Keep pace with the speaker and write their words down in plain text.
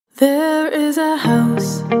There is a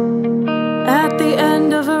house at the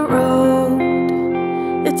end of a road.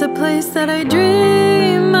 It's a place that I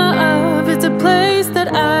dream of. It's a place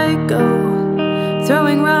that I go,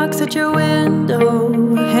 throwing rocks at your window,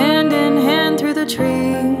 hand in hand through the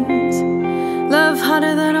trees. Love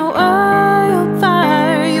hotter than a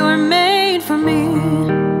wildfire, you were made for me.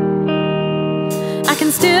 I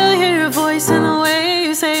can still hear your voice in the way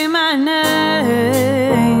you say my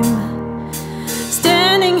name.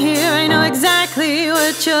 Standing here, I know exactly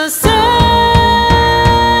what you'll say.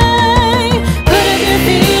 Put up your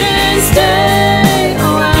feet and stay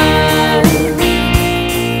away.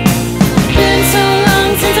 Been so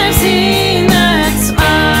long since I've seen that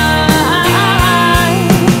smile.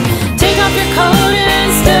 Take off your coat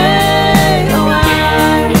and stay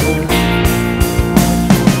away.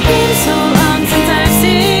 Been so long since I've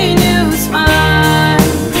seen you smile.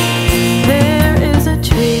 There is a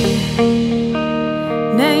tree,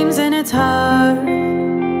 names in its heart.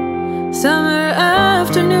 Summer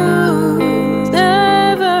afternoons,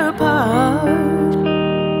 never apart.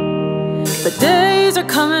 But days are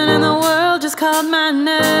coming and the world just called my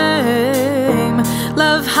name.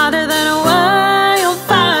 Love hotter than a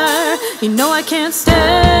wildfire, you know I can't stay.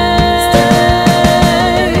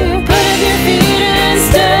 Put up your feet and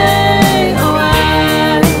stay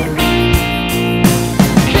away.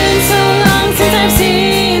 Been so long since I've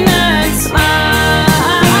seen that smile.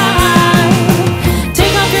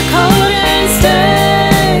 Take off your coat and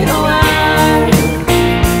stay away.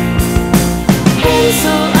 Been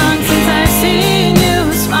so long since I've seen you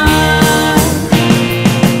smile.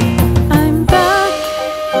 I'm back,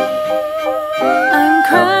 I'm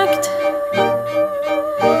cracked.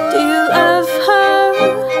 Do you love her?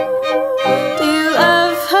 Do you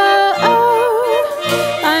love her?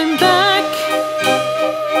 I'm back,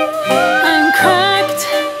 I'm cracked.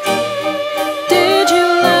 Did you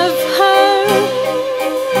love her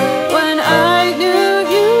when I knew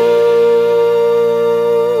you?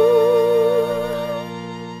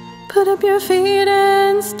 Put up your feet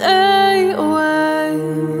and stay away.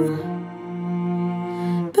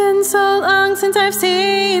 Been so long since I've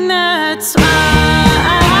seen that smile.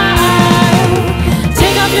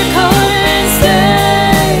 Take off your coat